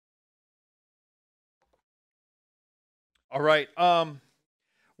All right.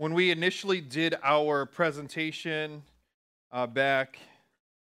 When we initially did our presentation back,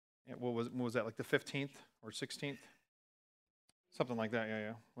 what was that, like the 15th or 16th? Something like that.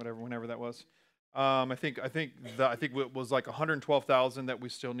 Yeah. Whenever that was. I think it was like 112,000 that we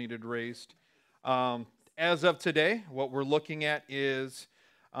still needed raised. As of today, what we're looking at is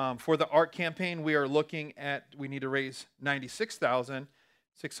for the ARC campaign, we need to raise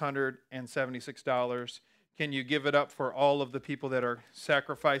 $96,676. Can you give it up for all of the people that are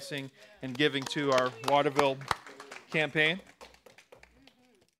sacrificing and giving to our Waterville campaign?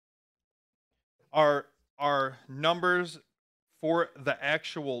 Our numbers for the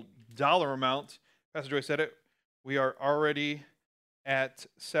actual dollar amount, Pastor Joy said it, we are already at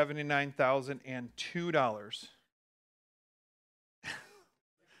 $79,002.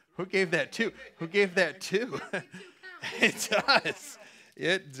 Who gave that to? Who gave that to? It does.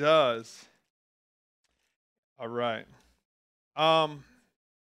 It does. All right.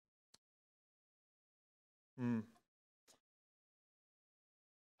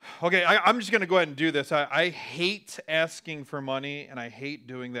 Okay, I'm just going to go ahead and do this. I hate asking for money, and I hate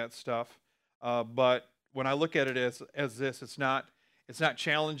doing that stuff. But when I look at it as this, it's not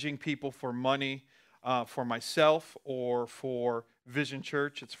challenging people for money for myself or for Vision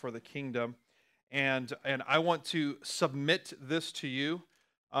Church. It's for the kingdom. And I want to submit this to you.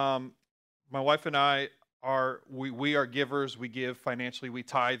 My wife and I we are givers. We give financially. We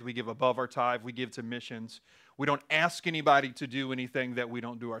tithe. We give above our tithe. We give to missions. We don't ask anybody to do anything that we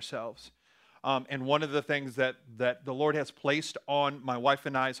don't do ourselves. And one of the things that the Lord has placed on my wife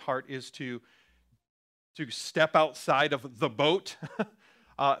and I's heart is to step outside of the boat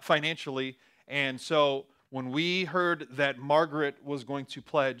financially. And so when we heard that Margaret was going to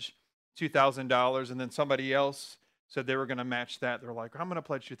pledge $2,000 and then somebody else said they were going to match that, they're like, I'm going to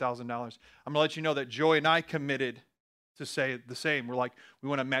pledge $2,000. I'm going to let you know that Joy and I committed to say the same. We're like, we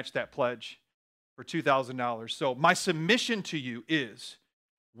want to match that pledge for $2,000. So my submission to you is,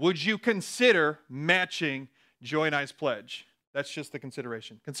 would you consider matching Joy and I's pledge? That's just the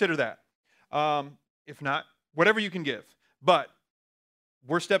consideration. Consider that. If not, whatever you can give. But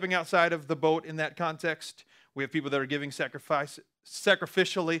we're stepping outside of the boat in that context. We have people that are giving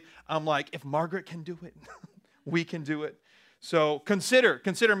sacrificially. I'm like, if Margaret can do it, we can do it. So consider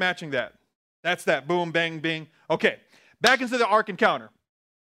matching that. That's that. Boom, bang, bing. Okay, back into the ARC encounter.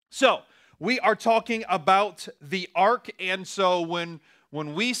 So we are talking about the ARC, and so when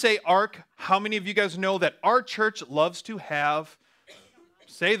we say ARC, how many of you guys know that our church loves to have,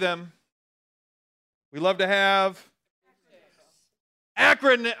 say them, we love to have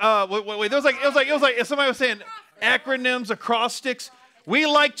acronym. Wait. It was like if somebody was saying acronyms, acrostics. We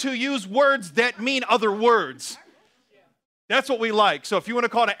like to use words that mean other words. That's what we like. So if you want to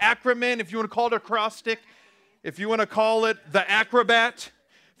call it an acronym, if you want to call it acrostic, if you want to call it the acrobat,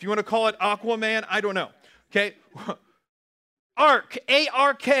 if you want to call it Aquaman, I don't know. Okay, ARC,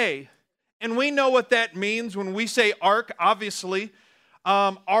 A-R-K, and we know what that means when we say ARC. Obviously,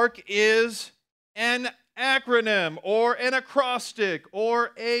 ARC is an acronym or an acrostic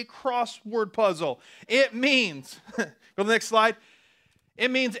or a crossword puzzle. It means, go to the next slide.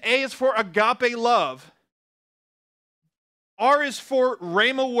 It means A is for agape love. R is for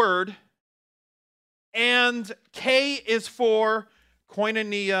rhema word. And K is for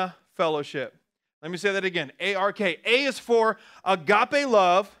koinonia fellowship. Let me say that again. A-R-K. A is for agape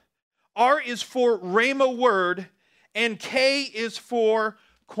love. R is for rhema word. And K is for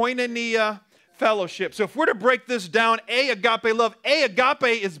koinonia fellowship. So if we're to break this down, A, agape love. A, agape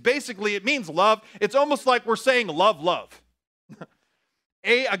is basically, it means love. It's almost like we're saying love.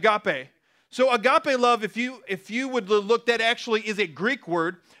 A, agape. So agape love, if you would look, that actually is a Greek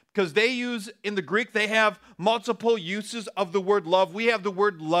word, because in the Greek, they have multiple uses of the word love. We have the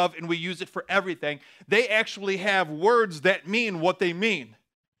word love, and we use it for everything. They actually have words that mean what they mean.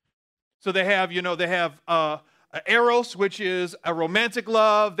 So they have eros, which is a romantic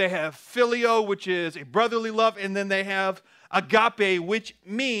love. They have phileo, which is a brotherly love. And then they have agape, which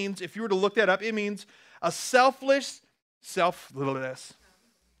means, if you were to look that up, it means a selfless,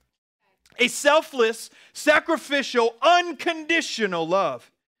 sacrificial, unconditional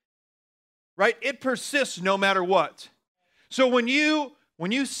love. Right? It persists no matter what. So when you're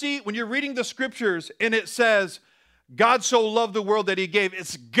reading the scriptures and it says, God so loved the world that he gave,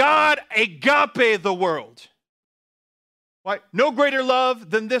 it's God agape the world. Right? No greater love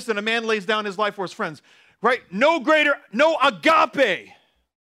than this, than a man lays down his life for his friends. Right? No agape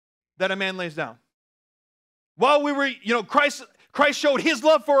that a man lays down. While we were, Christ showed his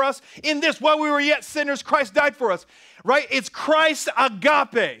love for us in this. While we were yet sinners, Christ died for us. Right? It's Christ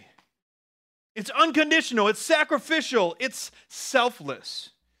agape. It's unconditional. It's sacrificial. It's selfless.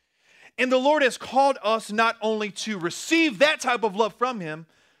 And the Lord has called us not only to receive that type of love from him,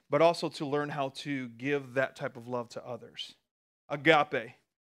 but also to learn how to give that type of love to others. Agape.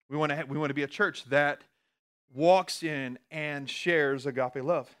 We want to be a church that walks in and shares agape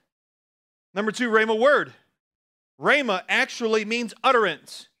love. Number 2, rhema word. Rhema actually means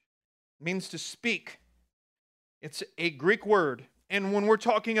utterance. It means to speak. It's a Greek word. And when we're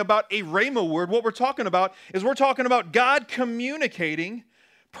talking about a rhema word, what we're talking about is we're talking about God communicating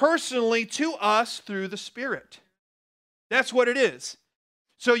personally to us through the Spirit. That's what it is.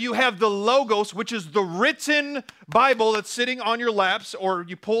 So you have the Logos, which is the written Bible that's sitting on your laps or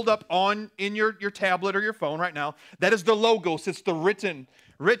you pulled up in your tablet or your phone right now. That is the Logos. It's the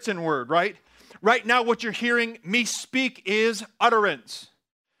written word, right? Right now what you're hearing me speak is utterance.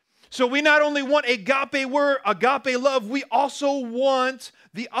 So we not only want agape word, agape love, we also want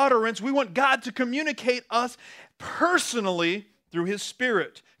the utterance. We want God to communicate us personally through his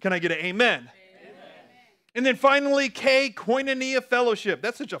Spirit. Can I get an amen? Amen. And then finally, K, koinonia fellowship.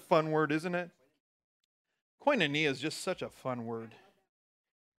 That's such a fun word, isn't it? Koinonia is just such a fun word.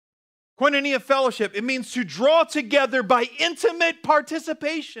 Koinonia fellowship, it means to draw together by intimate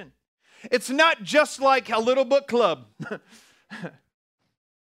participation. It's not just like a little book club.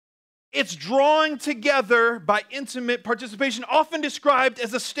 It's drawing together by intimate participation, often described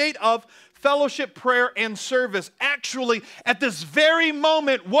as a state of fellowship, prayer, and service. Actually, at this very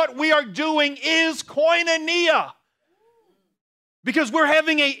moment, what we are doing is koinonia. Because we're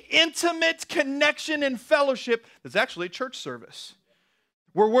having an intimate connection and fellowship that's actually a church service.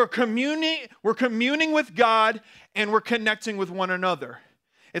 Where we're communing with God and we're connecting with one another.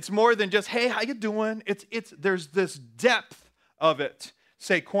 It's more than just, hey, how you doing? There's this depth of it.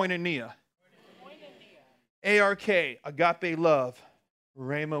 Say koinonia. A-R-K, agape love,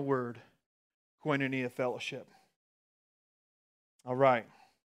 rhema word, koinonia fellowship. All right.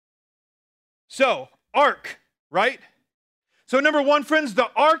 So, ark, right? So number 1, friends,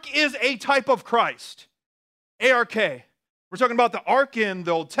 the ark is a type of Christ. A-R-K. We're talking about the ark in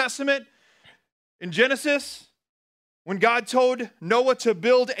the Old Testament. In Genesis, when God told Noah to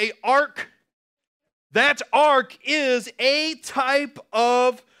build an ark, that ark is a type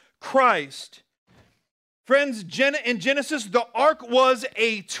of Christ. Friends, in Genesis, the ark was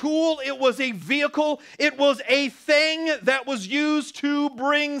a tool, it was a vehicle, it was a thing that was used to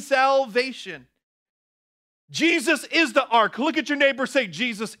bring salvation. Jesus is the ark. Look at your neighbor, say,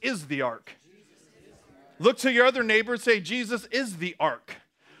 Jesus is the ark. Look to your other neighbor, say, Jesus is the ark.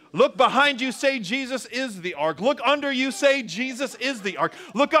 Look behind you, say, Jesus is the ark. Look under you, say, Jesus is the ark.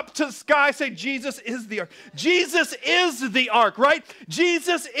 Look up to the sky, say, Jesus is the ark. Jesus is the ark, right?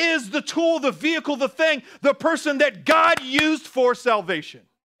 Jesus is the tool, the vehicle, the thing, the person that God used for salvation.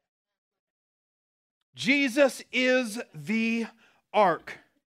 Jesus is the ark.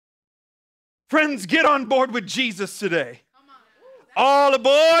 Friends, get on board with Jesus today. All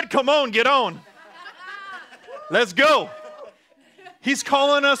aboard, come on, get on. Let's go. He's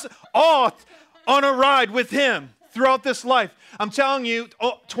calling us all on a ride with him throughout this life. I'm telling you,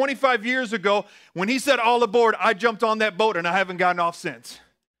 25 years ago, when he said all aboard, I jumped on that boat and I haven't gotten off since.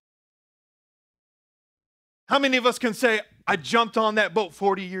 How many of us can say, I jumped on that boat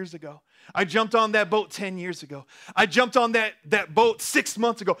 40 years ago? I jumped on that boat 10 years ago. I jumped on that boat 6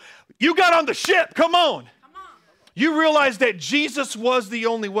 months ago. You got on the ship, come on. You realize that Jesus was the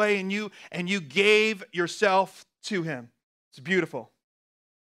only way and you gave yourself to him. It's beautiful.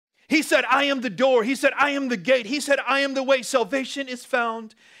 He said, I am the door. He said, I am the gate. He said, I am the way. Salvation is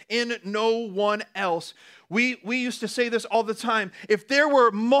found in no one else. We used to say this all the time. If there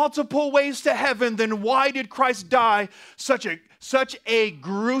were multiple ways to heaven, then why did Christ die such a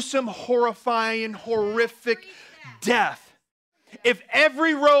gruesome, horrifying, horrific death? If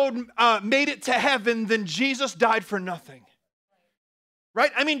every road made it to heaven, then Jesus died for nothing.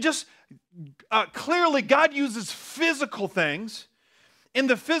 Right? I mean, just clearly God uses physical things in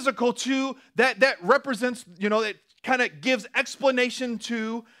the physical to that represents, it kind of gives explanation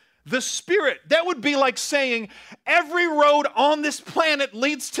to the Spirit. That would be like saying every road on this planet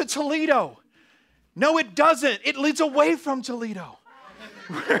leads to Toledo. No, it doesn't. It leads away from Toledo.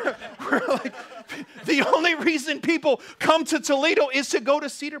 We're like, the only reason people come to Toledo is to go to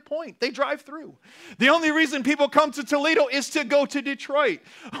Cedar Point. They drive through. The only reason people come to Toledo is to go to Detroit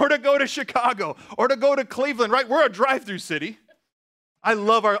or to go to Chicago or to go to Cleveland, right? We're a drive-through city. I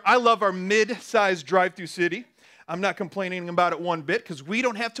love our mid-sized drive-through city. I'm not complaining about it one bit because we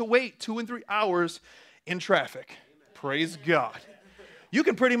don't have to wait 2 and 3 hours in traffic. Praise God. You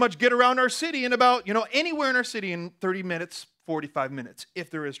can pretty much get around our city in about, anywhere in our city in 30 minutes, 45 minutes, if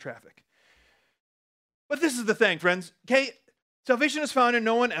there is traffic. But this is the thing, friends. Okay, salvation is found in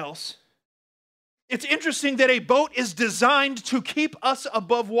no one else. It's interesting that a boat is designed to keep us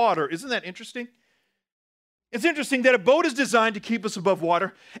above water. Isn't that interesting? It's interesting that a boat is designed to keep us above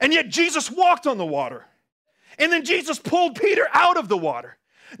water, and yet Jesus walked on the water. And then Jesus pulled Peter out of the water.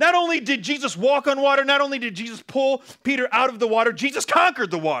 Not only did Jesus walk on water, not only did Jesus pull Peter out of the water, Jesus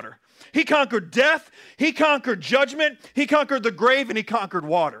conquered the water. He conquered death, he conquered judgment, he conquered the grave, and he conquered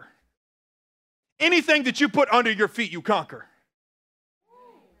water. Anything that you put under your feet, you conquer.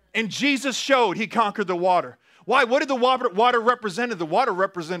 And Jesus showed he conquered the water. Why? What did the water represent? The water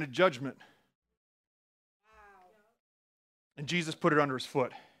represented judgment. And Jesus put it under his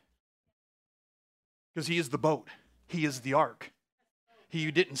foot. Because he is the boat. He is the ark.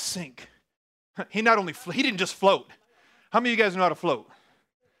 He didn't sink. He didn't just float. How many of you guys know how to float?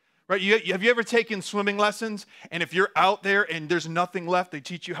 Right? Have you ever taken swimming lessons, and if you're out there and there's nothing left, they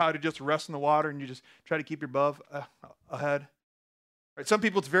teach you how to just rest in the water and you just try to keep your above ahead? Right? Some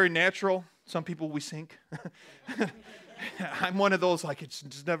people it's very natural. Some people we sink. I'm one of those, like, it's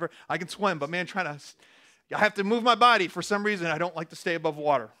just never, I can swim, but man, I have to move my body for some reason. I don't like to stay above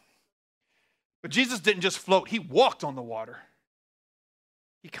water. But Jesus didn't just float. He walked on the water.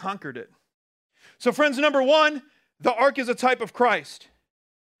 He conquered it. So friends, number one, the ark is a type of Christ.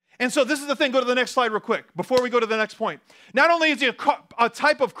 And so this is the thing. Go to the next slide real quick before we go to the next point. Not only is he a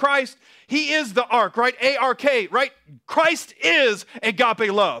type of Christ, he is the ark, right? A-R-K, right? Christ is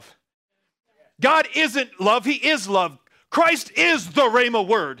agape love. God isn't love. He is love. Christ is the Rhema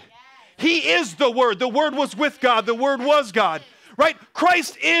word. He is the Word. The Word was with God. The Word was God. Right?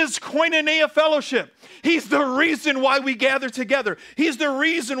 Christ is koinonia fellowship. He's the reason why we gather together. He's the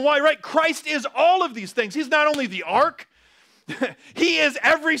reason why, right? Christ is all of these things. He's not only the ark. He is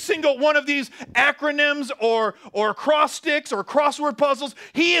every single one of these acronyms or cross sticks or crossword puzzles.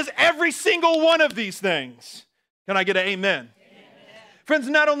 He is every single one of these things. Can I get an amen? Amen. Friends,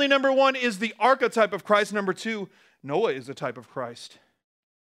 not only number one is the archetype of Christ, number two, Noah is a type of Christ.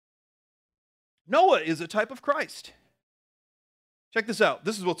 Noah is a type of Christ. Check this out.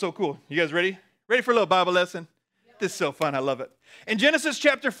 This is what's so cool. You guys ready? Ready for a little Bible lesson? Yep. This is so fun. I love it. In Genesis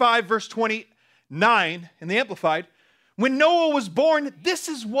chapter 5, verse 29, in the Amplified, when Noah was born, this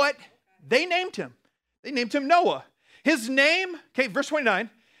is what they named him. They named him Noah. His name, okay, verse 29,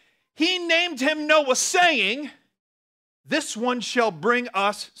 he named him Noah, saying, this one shall bring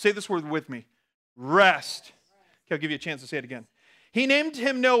us, say this word with me, rest. Okay, I'll give you a chance to say it again. He named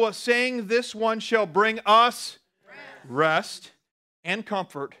him Noah, saying, this one shall bring us rest and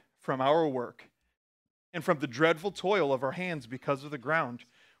comfort from our work and from the dreadful toil of our hands because of the ground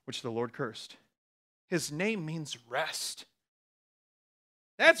which the Lord cursed. His name means rest.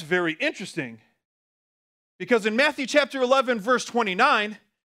 That's very interesting. Because in Matthew chapter 11, verse 29,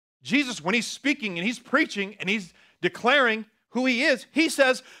 Jesus, when he's speaking and he's preaching and he's declaring who he is, he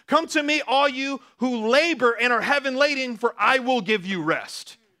says, come to me, all you who labor and are heavy laden, for I will give you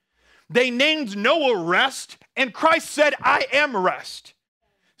rest. They named Noah rest, and Christ said, I am rest.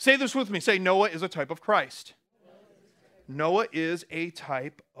 Say this with me. Say, Noah is a type of Christ. Noah is a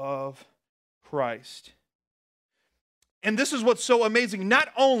type of Christ. And this is what's so amazing. Not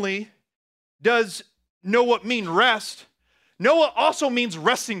only does Noah mean rest, Noah also means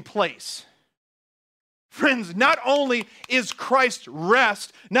resting place. Friends, not only is Christ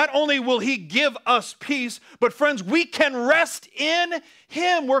rest, not only will he give us peace, but friends, we can rest in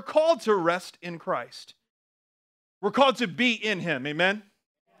him. We're called to rest in Christ. We're called to be in him. Amen?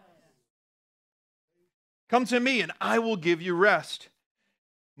 Come to me and I will give you rest.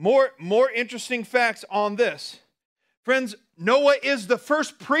 More interesting facts on this. Friends, Noah is the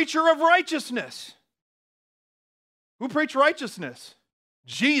first preacher of righteousness. Who preached righteousness?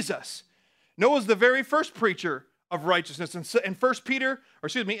 Jesus. Noah's the very first preacher of righteousness. In 2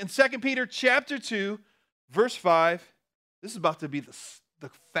 Peter chapter 2, verse 5, this is about to be the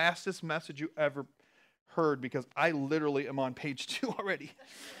fastest message you ever heard because I literally am on page 2 already.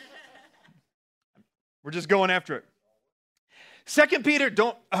 We're just going after it. 2 Peter,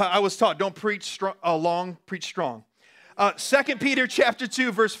 I was taught, don't preach long, preach strong. 2 Peter chapter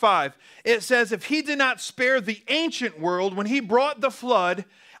 2, verse 5, it says, if he did not spare the ancient world when he brought the flood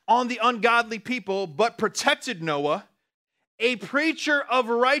on the ungodly people, but protected Noah, a preacher of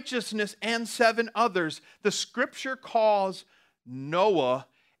righteousness, and 7 others. The scripture calls Noah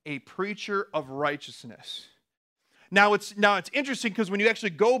a preacher of righteousness. Now it's interesting because when you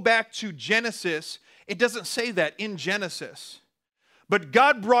actually go back to Genesis, it doesn't say that in Genesis. But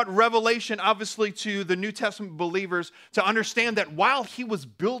God brought revelation, obviously, to the New Testament believers to understand that while he was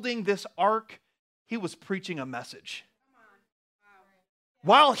building this ark, he was preaching a message.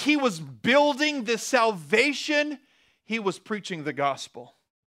 While he was building this salvation, he was preaching the gospel.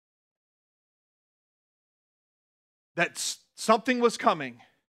 That something was coming,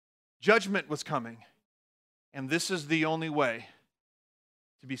 judgment was coming, and this is the only way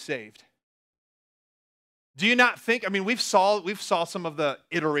to be saved. Do you not think, I mean, we've saw some of the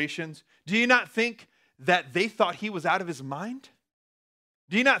iterations. Do you not think that they thought he was out of his mind?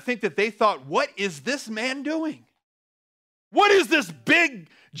 Do you not think that they thought, what is this man doing? What is this big,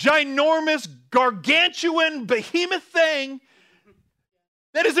 ginormous, gargantuan, behemoth thing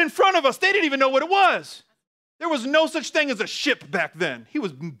that is in front of us? They didn't even know what it was. There was no such thing as a ship back then. He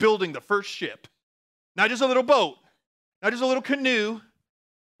was building the first ship. Not just a little boat, not just a little canoe,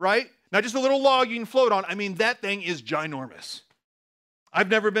 right? Not just a little log you can float on. I mean, that thing is ginormous. I've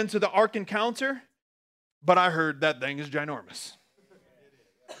never been to the Ark Encounter, but I heard that thing is ginormous.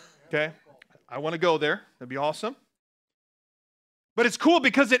 Okay? I want to go there. That'd be awesome. But it's cool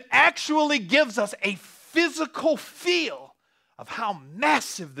because it actually gives us a physical feel of how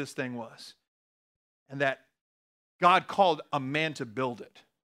massive this thing was. And that God called a man to build it.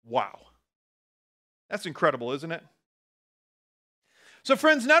 Wow. That's incredible, isn't it? So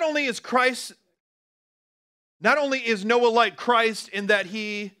friends, not only is Noah like Christ in that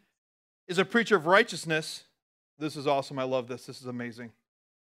he is a preacher of righteousness. This is awesome. I love this. This is amazing.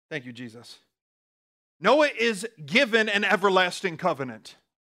 Thank you, Jesus. Noah is given an everlasting covenant.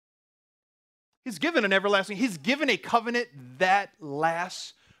 He's given a covenant that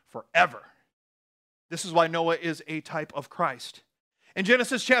lasts forever. This is why Noah is a type of Christ. In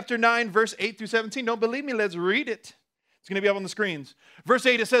Genesis chapter 9, verse 8 through 17, don't believe me, let's read it. It's going to be up on the screens. Verse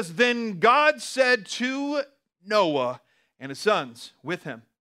 8, it says, Then God said to Noah and his sons with him,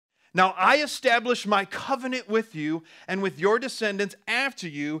 Now I establish my covenant with you and with your descendants after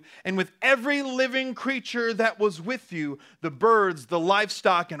you and with every living creature that was with you, the birds, the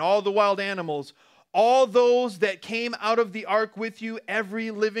livestock, and all the wild animals, all those that came out of the ark with you,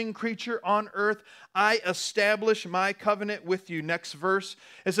 every living creature on earth, I establish my covenant with you. Next verse,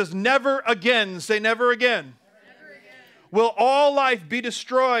 it says, Never again, say never again. Will all life be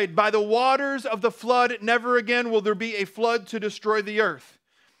destroyed by the waters of the flood? Never again will there be a flood to destroy the earth.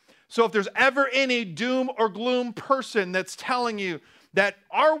 So if there's ever any doom or gloom person that's telling you that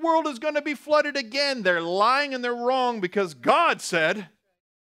our world is going to be flooded again, they're lying and they're wrong, because God said,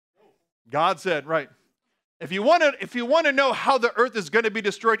 right. If you want to know how the earth is going to be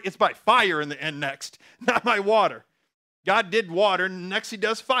destroyed, it's by fire in the end next, not by water. God did water, and next he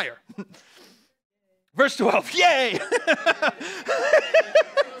does fire. Verse 12, yay!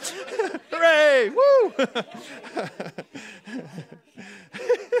 Hooray! Woo!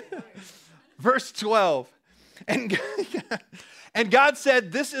 Verse 12, and God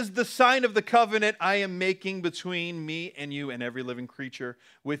said, This is the sign of the covenant I am making between me and you and every living creature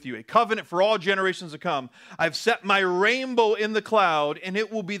with you, a covenant for all generations to come. I've set my rainbow in the cloud, and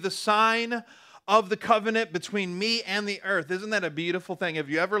it will be the sign of the covenant between me and the earth. Isn't that a beautiful thing?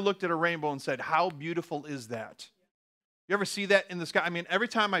 Have you ever looked at a rainbow and said, how beautiful is that? You ever see that in the sky? I mean, every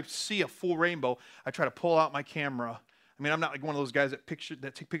time I see a full rainbow, I try to pull out my camera. I mean, I'm not like one of those guys that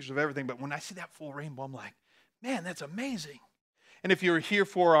take pictures of everything, but when I see that full rainbow, I'm like, man, that's amazing. And if you're here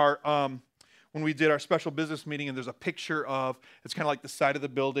for our, when we did our special business meeting, and there's a picture of, it's kind of like the side of the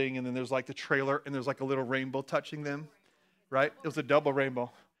building, and then there's like the trailer, and there's like a little rainbow touching them, right? It was a double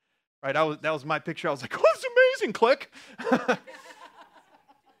rainbow. Right, that was my picture. I was like, oh, that's amazing, click.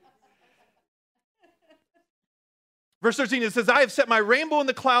 Verse 13, it says, I have set my rainbow in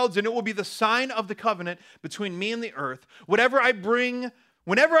the clouds, and it will be the sign of the covenant between me and the earth. Whenever I bring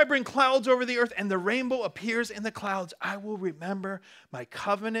clouds over the earth and the rainbow appears in the clouds, I will remember my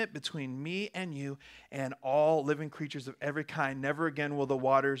covenant between me and you and all living creatures of every kind. Never again will the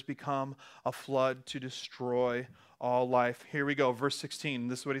waters become a flood to destroy all life. Here we go, verse 16.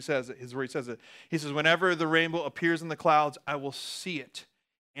 This is what he says. This is where he says it. He says, whenever the rainbow appears in the clouds, I will see it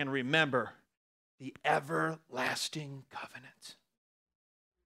and remember the everlasting covenant.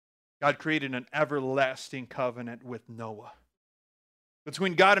 God created an everlasting covenant with Noah,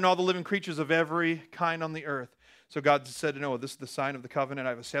 between God and all the living creatures of every kind on the earth. So God said to Noah, this is the sign of the covenant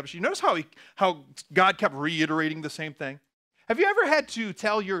I've established. You notice how God kept reiterating the same thing? Have you ever had to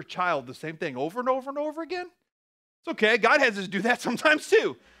tell your child the same thing over and over and over again? It's okay. God has us do that sometimes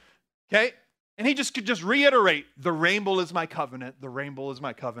too. Okay? And he could just reiterate, the rainbow is my covenant. The rainbow is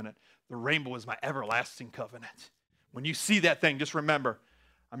my covenant. The rainbow is my everlasting covenant. When you see that thing, just remember,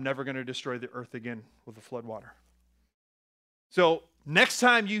 I'm never going to destroy the earth again with the flood water. So next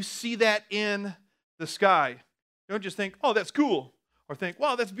time you see that in the sky, don't just think, oh, that's cool, or think,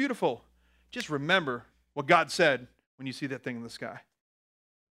 wow, that's beautiful. Just remember what God said when you see that thing in the sky.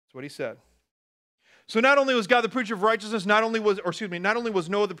 That's what he said. So not only was God the preacher of righteousness, not only was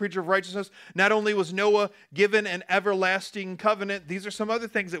Noah the preacher of righteousness, not only was Noah given an everlasting covenant, these are some other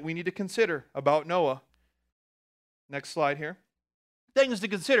things that we need to consider about Noah. Next slide here. Things to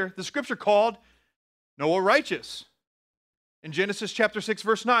consider. The scripture called Noah righteous. In Genesis chapter 6,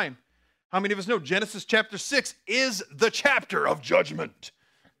 verse 9. How many of us know Genesis chapter 6 is the chapter of judgment?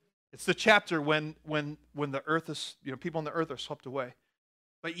 It's the chapter when the earth is, people on the earth are swept away.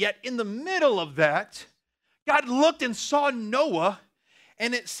 But yet in the middle of that, God looked and saw Noah,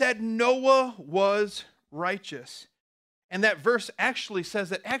 and it said Noah was righteous. And that verse actually says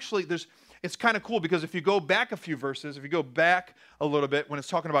that it's kind of cool because if you go back a few verses, if you go back a little bit when it's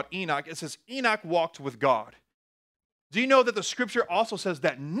talking about Enoch, it says Enoch walked with God. Do you know that the scripture also says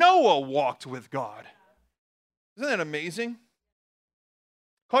that Noah walked with God? Isn't that amazing?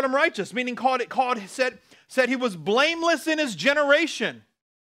 Called him righteous, meaning said he was blameless in his generation.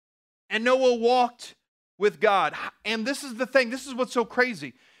 And Noah walked with God. And this is the thing, this is what's so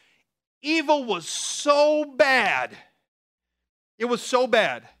crazy. Evil was so bad. It was so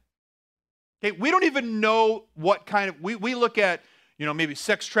bad. Okay, we don't even know what kind of, we look at, maybe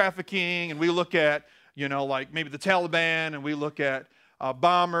sex trafficking, and we look at, like maybe the Taliban, and we look at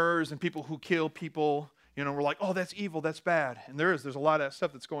bombers and people who kill people. We're like, oh, that's evil, that's bad. And there's a lot of that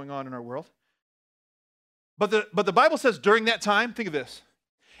stuff that's going on in our world. But the Bible says during that time, think of this.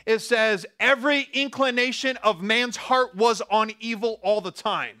 It says every inclination of man's heart was on evil all the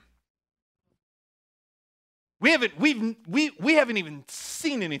time. We haven't even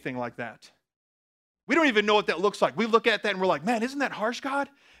seen anything like that. We don't even know what that looks like. We look at that and we're like, man, isn't that harsh, God?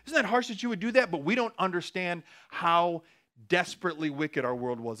 Isn't that harsh that you would do that? But we don't understand how desperately wicked our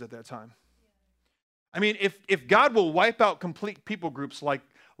world was at that time. I mean, if God will wipe out complete people groups like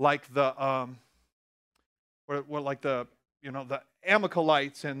the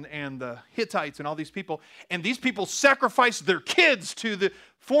Amalekites and the Hittites and all these people, and these people sacrificed their kids to the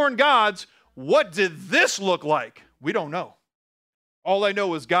foreign gods, what did this look like? We don't know. All I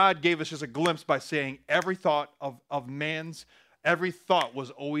know is God gave us just a glimpse by saying every thought of man's, every thought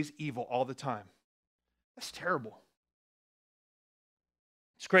was always evil all the time. That's terrible.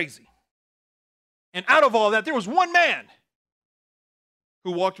 It's crazy. And out of all that, there was one man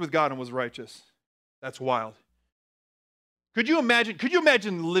who walked with God and was righteous. That's wild. Could you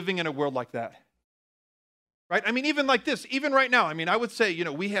imagine living in a world like that? Right? I mean, even like this, even right now, I would say,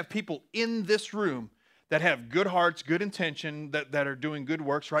 we have people in this room that have good hearts, good intention, that are doing good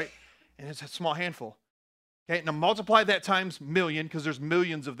works, right? And it's a small handful. Okay, now multiply that times million, because there's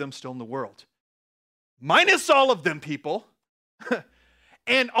millions of them still in the world. Minus all of them people,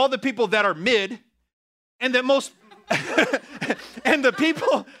 and all the people that are mid, and the most, and the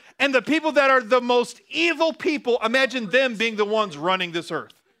people that are the most evil people, imagine them being the ones running this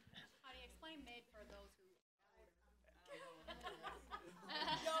earth. How do you explain mid for those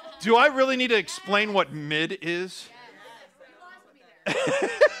who... Do I really need to explain what mid is?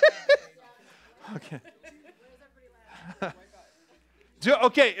 Okay.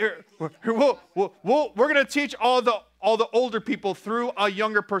 We're going to teach all the older people through a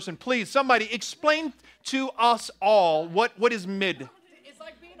younger person. Please, somebody explain to us all what is mid. It's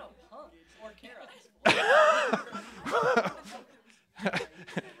like being a punk or Kara.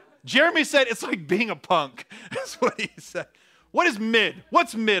 Jeremy said it's like being a punk. That's what he said. What is mid?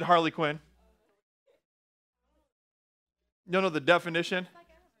 What's mid, Harley Quinn? You don't know the definition?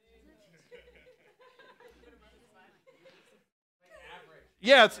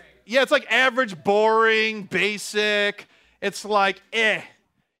 Yeah, it's like average, boring, basic. It's like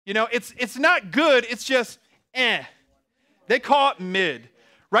it's not good. It's just They call it mid,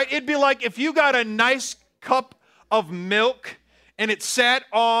 right? It'd be like if you got a nice cup of milk and it sat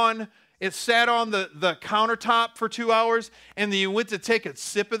on the countertop for 2 hours, and then you went to take a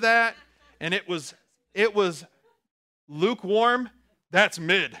sip of that, and it was lukewarm. That's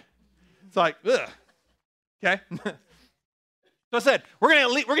mid. It's like, ugh. Okay. So I said, we're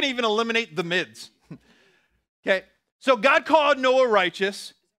gonna even eliminate the mids. Okay. So God called Noah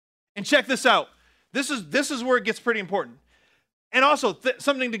righteous, and check this out. This is where it gets pretty important. And also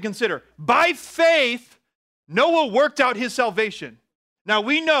something to consider. By faith, Noah worked out his salvation. Now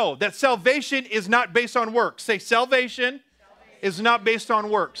we know that salvation is not based on works. Say salvation is not based on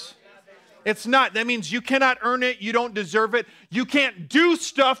works. It's not. That means you cannot earn it. You don't deserve it. You can't do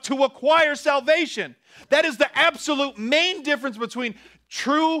stuff to acquire salvation. That is the absolute main difference between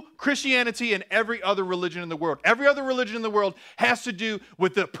true Christianity and every other religion in the world. Every other religion in the world has to do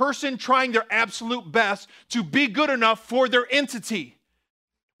with the person trying their absolute best to be good enough for their entity.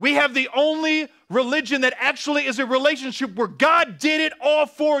 We have the only religion that actually is a relationship where God did it all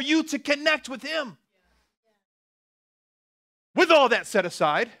for you to connect with him. With all that set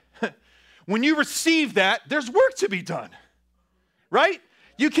aside, when you receive that, there's work to be done, right?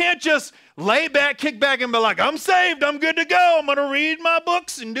 You can't just lay back, kick back, and be like, I'm saved, I'm good to go, I'm going to read my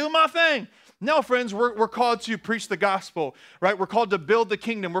books and do my thing. No, friends, we're called to preach the gospel, right? We're called to build the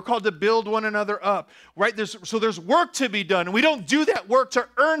kingdom. We're called to build one another up, right? So there's work to be done. And we don't do that work to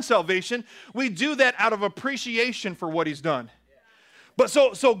earn salvation. We do that out of appreciation for what he's done. But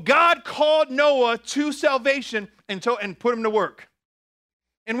so God called Noah to salvation and put him to work.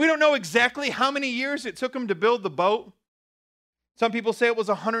 And we don't know exactly how many years it took him to build the boat. Some people say it was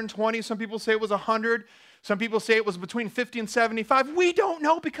 120. Some people say it was 100. Some people say it was between 50 and 75. We don't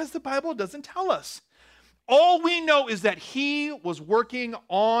know because the Bible doesn't tell us. All we know is that he was working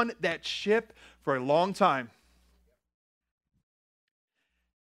on that ship for a long time.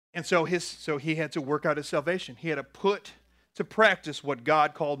 And so he had to work out his salvation. He had to put to practice what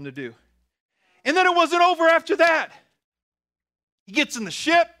God called him to do. And then it wasn't over after that. He gets in the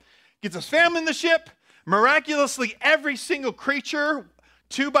ship, gets his family in the ship. Miraculously, every single creature,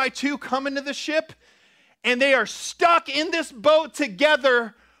 2 by 2, come into the ship. And they are stuck in this boat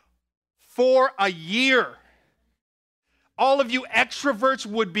together for a year. All of you extroverts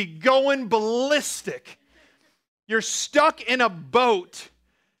would be going ballistic. You're stuck in a boat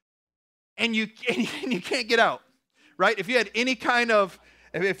and you can't get out, right? If you had any kind of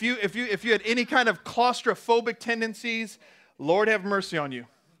claustrophobic tendencies, Lord have mercy on you.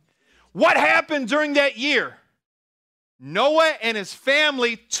 What happened during that year? Noah and his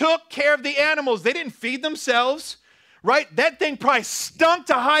family took care of the animals. They didn't feed themselves, right? That thing probably stunk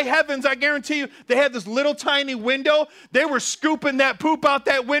to high heavens. I guarantee you, they had this little tiny window. They were scooping that poop out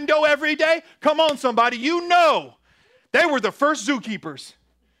that window every day. Come on, somebody. You know, they were the first zookeepers.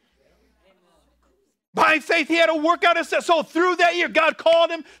 By faith, he had to work out his self. So through that year, God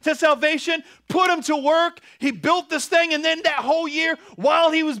called him to salvation, put him to work. He built this thing, and then that whole year, while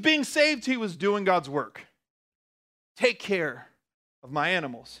he was being saved, he was doing God's work. Take care of my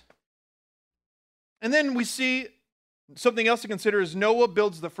animals. And then we see something else to consider is Noah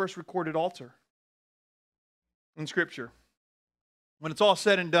builds the first recorded altar in Scripture. When it's all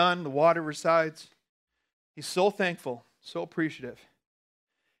said and done, the water resides. He's so thankful, so appreciative.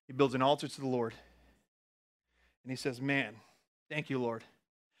 He builds an altar to the Lord. And he says, man, thank you, Lord.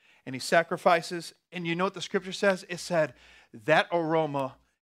 And he sacrifices. And you know what the Scripture says? It said that aroma.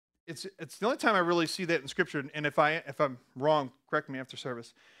 It's the only time I really see that in Scripture, and if I'm wrong, correct me after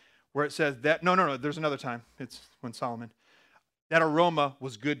service, where it says that, no, there's another time. It's when Solomon. That aroma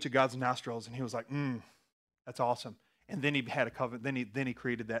was good to God's nostrils, and he was like, that's awesome. And then he had a covenant. Then he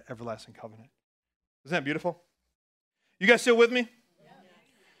created that everlasting covenant. Isn't that beautiful? You guys still with me? Yeah.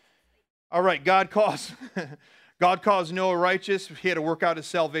 All right, God calls Noah righteous. He had to work out his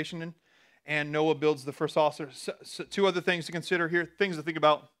salvation, and Noah builds the first altar. So 2 other things to consider here, things to think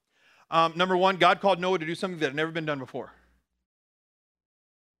about. Number 1, God called Noah to do something that had never been done before.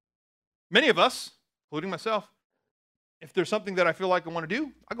 Many of us, including myself, if there's something that I feel like I want to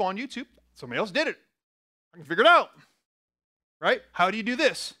do, I go on YouTube. Somebody else did it. I can figure it out. Right? How do you do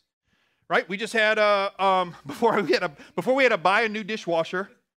this? Right? We just had before we had to buy a new dishwasher.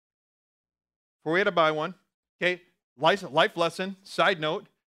 Before we had to buy one. Okay, life lesson. Side note: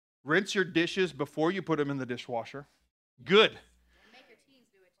 rinse your dishes before you put them in the dishwasher. Good.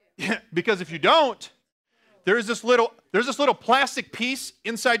 Yeah, because if you don't, there's this little plastic piece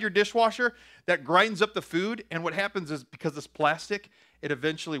inside your dishwasher that grinds up the food, and what happens is because it's plastic, it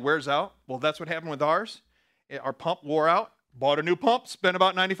eventually wears out. Well, that's what happened with ours. Our pump wore out. Bought a new pump, spent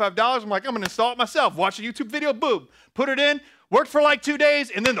about $95. I'm like, I'm going to install it myself. Watch a YouTube video, boom. Put it in, worked for like 2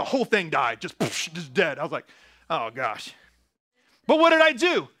 days, and then the whole thing died, just dead. I was like, oh gosh. But what did I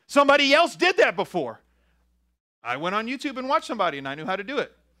do? Somebody else did that before. I went on YouTube and watched somebody, and I knew how to do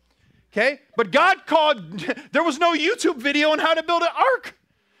it. Okay? But God called, there was no YouTube video on how to build an ark.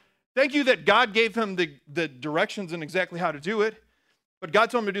 Thank you that God gave him the directions and exactly how to do it. But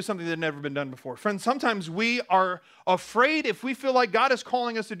God told him to do something that had never been done before. Friends, sometimes we are afraid if we feel like God is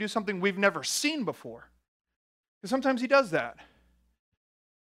calling us to do something we've never seen before. Because sometimes he does that.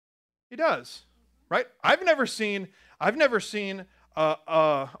 He does, right? I've never seen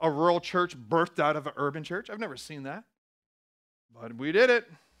a rural church birthed out of an urban church. I've never seen that. But we did it,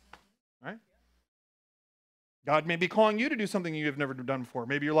 right? God may be calling you to do something you've never done before.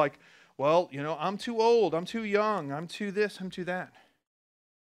 Maybe you're like, well, I'm too old, I'm too young, I'm too this, I'm too that.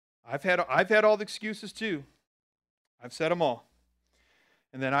 I've had all the excuses too. I've said them all.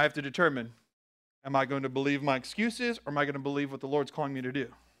 And then I have to determine, am I going to believe my excuses or am I going to believe what the Lord's calling me to do?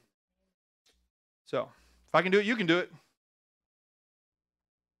 So if I can do it, you can do it.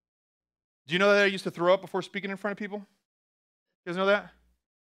 Do you know that I used to throw up before speaking in front of people? You guys know that?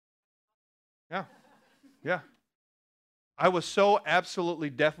 Yeah. Yeah. I was so absolutely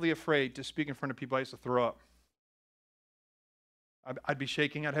deathly afraid to speak in front of people, I used to throw up. I'd be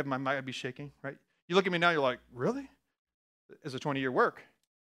shaking. I'd have my mic, I'd be shaking, right? You look at me now, you're like, really? It's a 20-year work.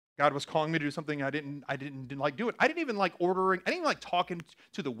 God was calling me to do something I didn't like doing. I didn't even like ordering, I didn't even like talking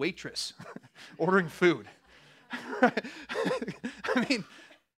to the waitress, ordering food. I mean,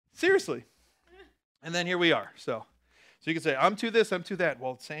 seriously. And then here we are. So you can say, I'm to this, I'm to that.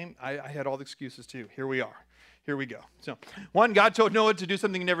 Well, same, I had all the excuses too. Here we are. Here we go. So, 1, God told Noah to do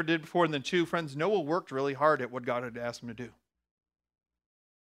something he never did before. And then 2, friends, Noah worked really hard at what God had asked him to do.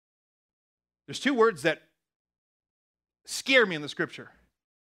 There's 2 words that scare me in the scripture.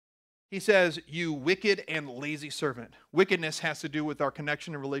 He says, you wicked and lazy servant. Wickedness has to do with our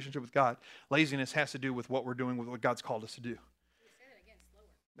connection and relationship with God. Laziness has to do with what we're doing with what God's called us to do. Say it again,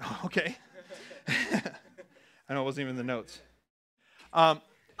 slower. Okay. I know it wasn't even in the notes.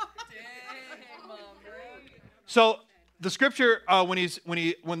 So the scripture, when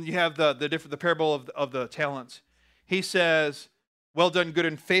you have the parable of the talents, he says, "Well done, good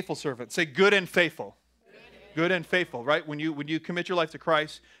and faithful servant." Say, "Good and faithful." Good and faithful, right? When you commit your life to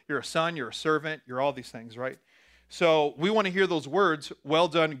Christ, you're a son, you're a servant, you're all these things, right? So we want to hear those words, "Well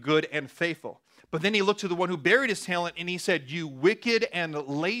done, good and faithful." But then he looked to the one who buried his talent and he said, "You wicked and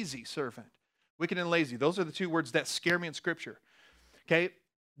lazy servant." Wicked and lazy. Those are the 2 words that scare me in scripture. Okay?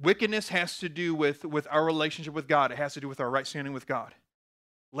 Wickedness has to do with our relationship with God. It has to do with our right standing with God.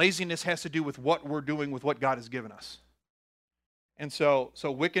 Laziness has to do with what we're doing with what God has given us. And so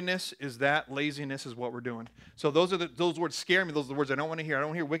wickedness is that. Laziness is what we're doing. So those words scare me. Those are the words I don't want to hear. I don't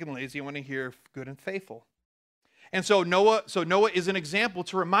want to hear wicked and lazy. I want to hear good and faithful. And so Noah is an example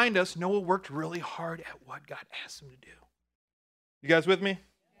to remind us Noah worked really hard at what God asked him to do. You guys with me?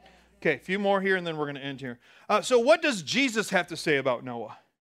 Okay, a few more here and then we're going to end here. So what does Jesus have to say about Noah?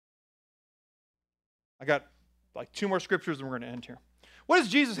 I got like 2 more scriptures and we're going to end here. What does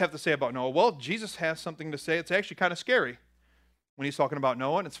Jesus have to say about Noah? Well, Jesus has something to say. It's actually kind of scary when he's talking about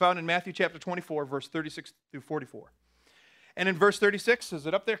Noah, and it's found in Matthew chapter 24, verse 36 through 44. And in verse 36, is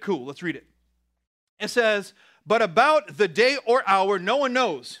it up there? Cool, let's read it. It says, "But about the day or hour, no one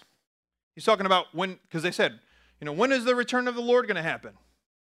knows." He's talking about when, because they said, when is the return of the Lord going to happen?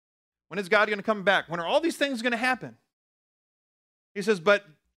 When is God going to come back? When are all these things going to happen? He says, but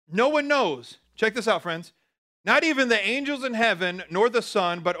no one knows. Check this out, friends. Not even the angels in heaven, nor the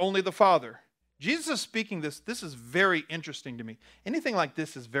Son, but only the Father. Jesus is speaking this. This is very interesting to me. Anything like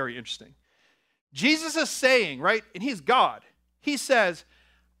this is very interesting. Jesus is saying, right, and he's God. He says,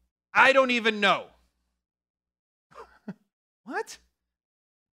 I don't even know. What?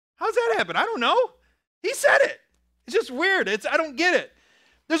 How's that happen? I don't know. He said it. It's just weird. I don't get it.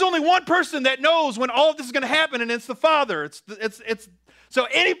 There's only one person that knows when all of this is going to happen, and it's the Father. So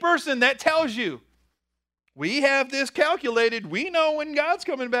any person that tells you, we have this calculated, we know when God's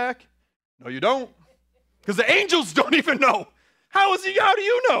coming back. No, you don't. Because the angels don't even know. How do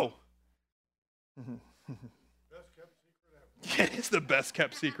you know? Yeah, it's the best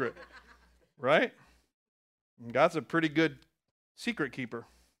kept secret. Right? And God's a pretty good secret keeper.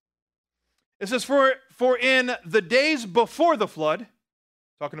 It says, for in the days before the flood,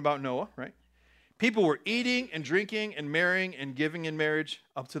 talking about Noah, right? People were eating and drinking and marrying and giving in marriage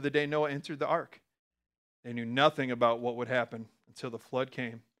up to the day Noah entered the ark. They knew nothing about what would happen until the flood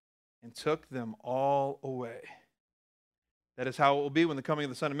came and took them all away. That is how it will be when the coming of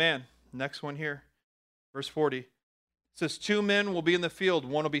the Son of Man. Next one here, verse 40. It says, 2 men will be in the field,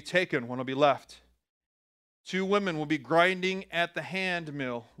 one will be taken, one will be left. 2 women will be grinding at the hand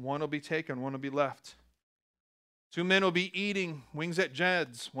mill, one will be taken, one will be left. 2 men will be eating wings at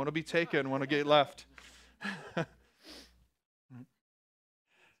Jed's. One will be taken, one will get left.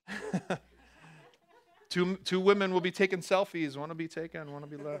 Two women will be taking selfies. One will be taken, one will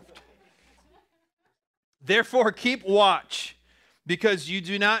be left. Therefore, keep watch, because you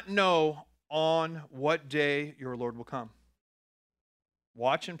do not know on what day your Lord will come.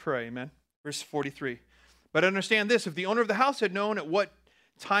 Watch and pray, amen. Verse 43. But understand this, if the owner of the house had known at what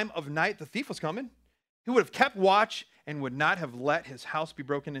time of night the thief was coming, he would have kept watch and would not have let his house be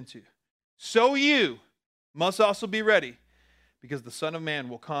broken into. So you must also be ready, because the Son of Man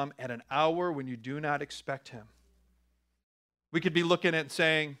will come at an hour when you do not expect him. We could be looking at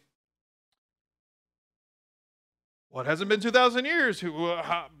saying, well, it hasn't been 2,000 years.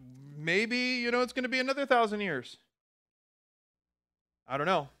 Maybe, it's going to be another 1,000 years. I don't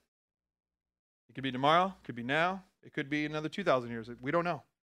know. It could be tomorrow. It could be now. It could be another 2,000 years. We don't know.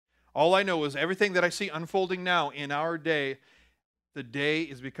 All I know is everything that I see unfolding now in our day, the day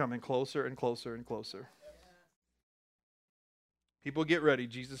is becoming closer and closer and closer. People get ready.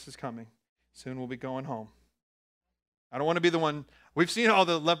 Jesus is coming. Soon we'll be going home. I don't want to be the one. We've seen all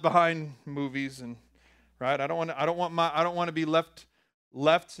the Left Behind movies, and right. I don't want to be left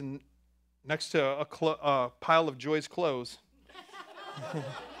and next to a pile of Joy's clothes,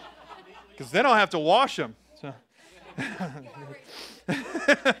 because then I'll have to wash them. So.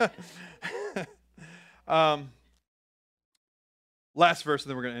 Last verse, and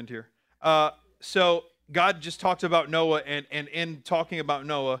then we're going to end here. So God just talked about Noah, and in talking about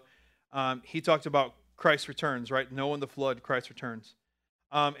Noah, he talked about Christ returns, right? Noah and the flood, Christ returns.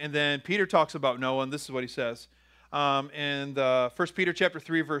 And then Peter talks about Noah, and this is what he says. In 1 Peter chapter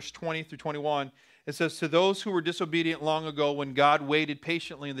 3, verse 20 through 21, it says, "To those who were disobedient long ago when God waited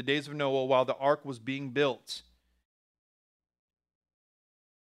patiently in the days of Noah while the ark was being built.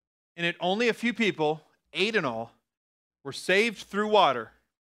 And it only a few people, 8 in all, were saved through water.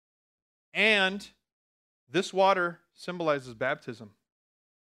 And this water symbolizes baptism."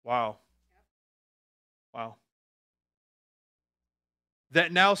 Wow. Wow.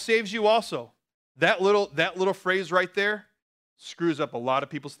 "That now saves you also." That little phrase right there screws up a lot of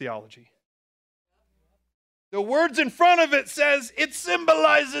people's theology. The words in front of it says it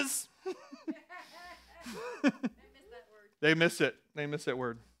symbolizes. They miss it. They miss that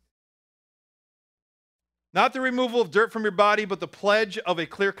word. "Not the removal of dirt from your body, but the pledge of a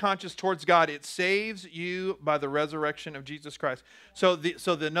clear conscience towards God. It saves you by the resurrection of Jesus Christ." So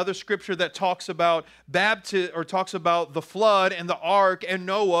another scripture that talks about baptism, or talks about the flood and the ark and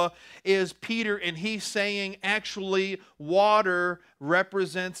Noah, is Peter, and he's saying actually water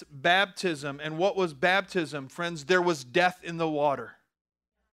represents baptism. And what was baptism, friends? There was death in the water.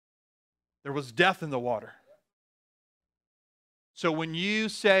 There was death in the water. So when you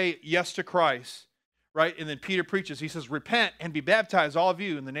say yes to Christ, right? And then Peter preaches. He says, "Repent and be baptized, all of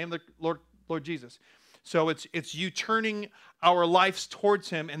you, in the name of the Lord Jesus." So it's you turning our lives towards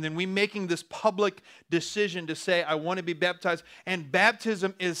him, and then we making this public decision to say, "I want to be baptized." And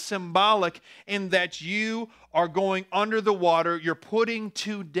baptism is symbolic in that you are going under the water. You're putting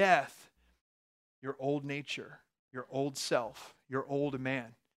to death your old nature, your old self, your old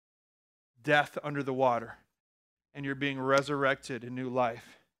man. Death under the water. And you're being resurrected in new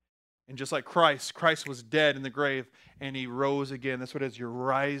life. And just like Christ was dead in the grave and he rose again. That's what it is. You're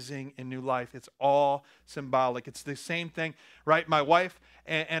rising in new life. It's all symbolic. It's the same thing, right? My wife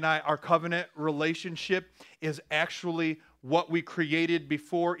and I, our covenant relationship is actually what we created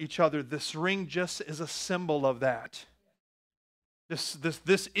before each other. This ring just is a symbol of that.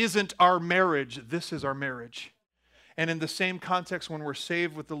 This isn't our marriage. This is our marriage. And in the same context, when we're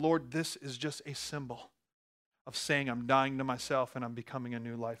saved with the Lord, this is just a symbol of saying, "I'm dying to myself and I'm becoming a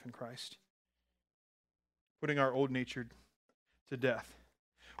new life in Christ." Putting our old nature to death.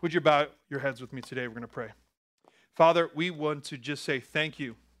 Would you bow your heads with me today? We're going to pray. Father, we want to just say thank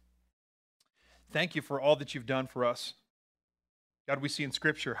you. Thank you for all that you've done for us. God, we see in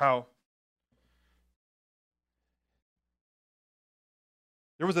Scripture how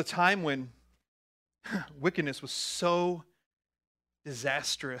there was a time when wickedness was so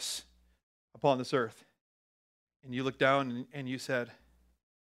disastrous upon this earth. And you looked down and you said,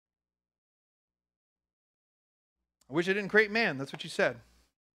 "I wish I didn't create man." That's what you said.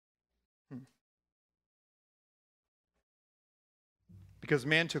 Because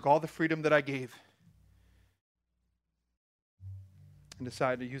man took all the freedom that I gave and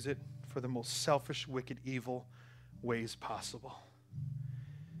decided to use it for the most selfish, wicked, evil ways possible.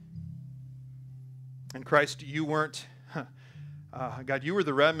 And Christ, you weren't, God, you were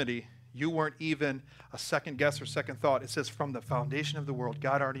the remedy. You weren't even a second guess or second thought. It says from the foundation of the world,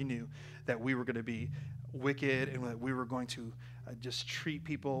 God already knew that we were going to be wicked and that we were going to just treat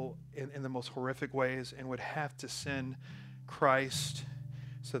people in the most horrific ways and would have to send Christ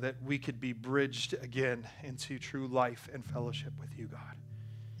so that we could be bridged again into true life and fellowship with you, God.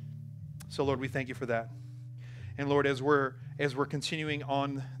 So, Lord, we thank you for that. And, Lord, as we're continuing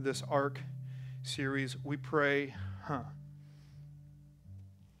on this Ark series, we pray,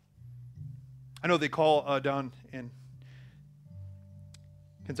 I know they call down in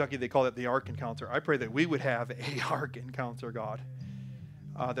Kentucky, they call it the Ark Encounter. I pray that we would have a Ark Encounter, God.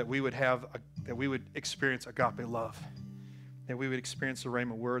 That we would experience agape love. That we would experience the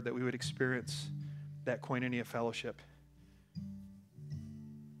Rhema word. That we would experience that koinonia fellowship.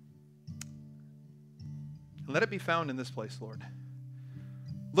 And let it be found in this place, Lord.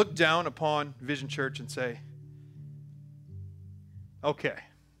 Look down upon Vision Church and say, "Okay,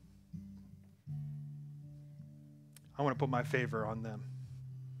 I want to put my favor on them."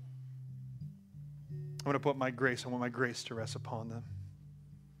 I want to put my grace. I want my grace to rest upon them.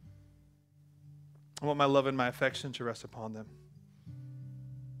 I want my love and my affection to rest upon them,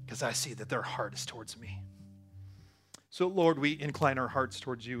 because I see that their heart is towards me. So, Lord, we incline our hearts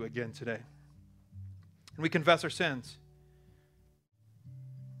towards you again today. And we confess our sins.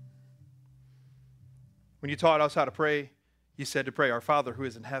 When you taught us how to pray, you said to pray, Our Father who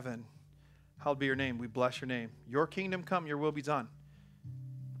is in heaven, hallowed be your name. We bless your name. Your kingdom come, your will be done.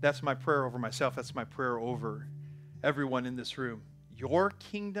 That's my prayer over myself. That's my prayer over everyone in this room. Your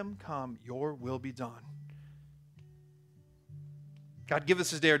kingdom come, your will be done. God, give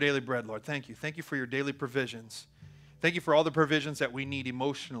us this day our daily bread, Lord. Thank you. Thank you for your daily provisions. Thank you for all the provisions that we need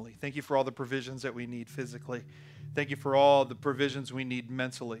emotionally. Thank you for all the provisions that we need physically. Thank you for all the provisions we need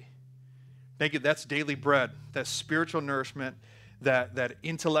mentally. Thank you. That's daily bread. That's spiritual nourishment, that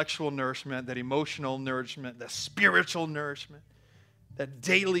intellectual nourishment, that emotional nourishment, that spiritual nourishment, that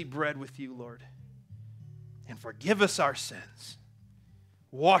daily bread with you, Lord. And forgive us our sins.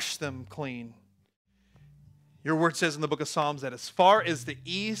 Wash them clean. Your word says in the book of Psalms that as far as the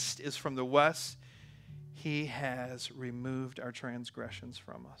east is from the west, he has removed our transgressions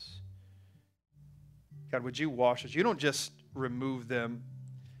from us. God, would you wash us? You don't just remove them,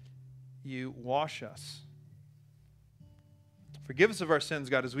 you wash us. Forgive us of our sins,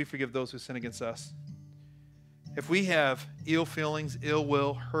 God, as we forgive those who sin against us. If we have ill feelings, ill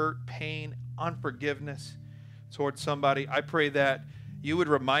will, hurt, pain, unforgiveness towards somebody, I pray that you would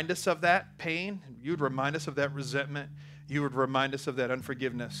remind us of that pain. You would remind us of that resentment. You would remind us of that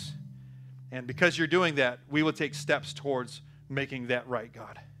unforgiveness. And because you're doing that, we will take steps towards making that right,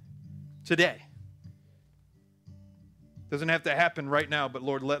 God. Today. Doesn't have to happen right now, but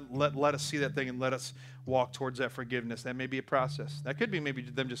Lord, let us see that thing and let us walk towards that forgiveness. That may be a process. That could be maybe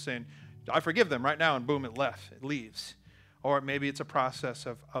them just saying, I forgive them right now, and boom, it left. It leaves. Or maybe it's a process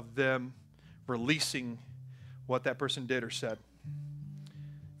of them releasing what that person did or said.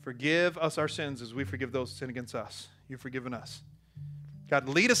 Forgive us our sins as we forgive those who sin against us. You've forgiven us. God,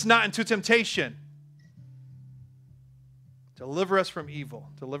 lead us not into temptation. Deliver us from evil.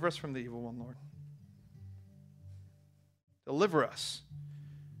 Deliver us from the evil one, Lord. Deliver us.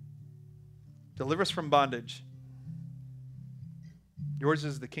 Deliver us from bondage. Yours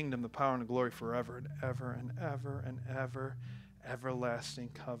is the kingdom, the power, and the glory forever and ever and ever and ever. Everlasting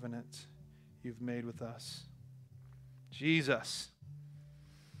covenant you've made with us. Jesus.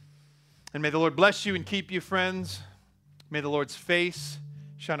 And may the Lord bless you and keep you, friends. May the Lord's face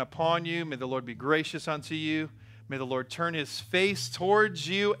shine upon you. May the Lord be gracious unto you. May the Lord turn his face towards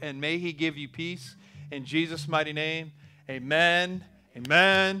you, and may he give you peace. In Jesus' mighty name, amen,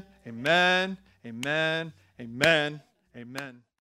 amen, amen, amen, amen, amen.